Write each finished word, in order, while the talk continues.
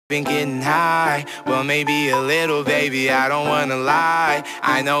Been getting high, well maybe a little, baby, I don't wanna lie.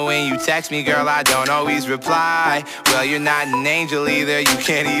 I know when you text me, girl, I don't always reply. Well, you're not an angel either, you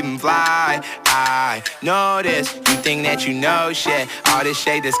can't even fly. I know this, you think that you know shit. All this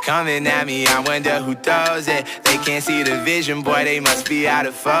shade that's coming at me, I wonder who throws it. They can't see the vision, boy, they must be out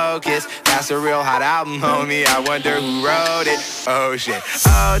of focus. That's a real hot album, homie, I wonder who wrote it. Oh shit,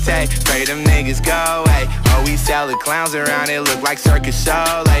 oh take, pray them niggas go away. Oh, we sell the clowns around, it look like Circus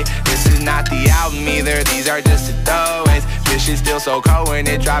Soleil. This is not the album either, these are just the throwaways. This shit's still so cold when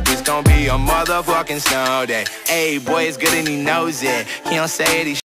it drop, it's gonna be a motherfucking snow day. Hey, boy, it's good and he knows it. He don't say it, he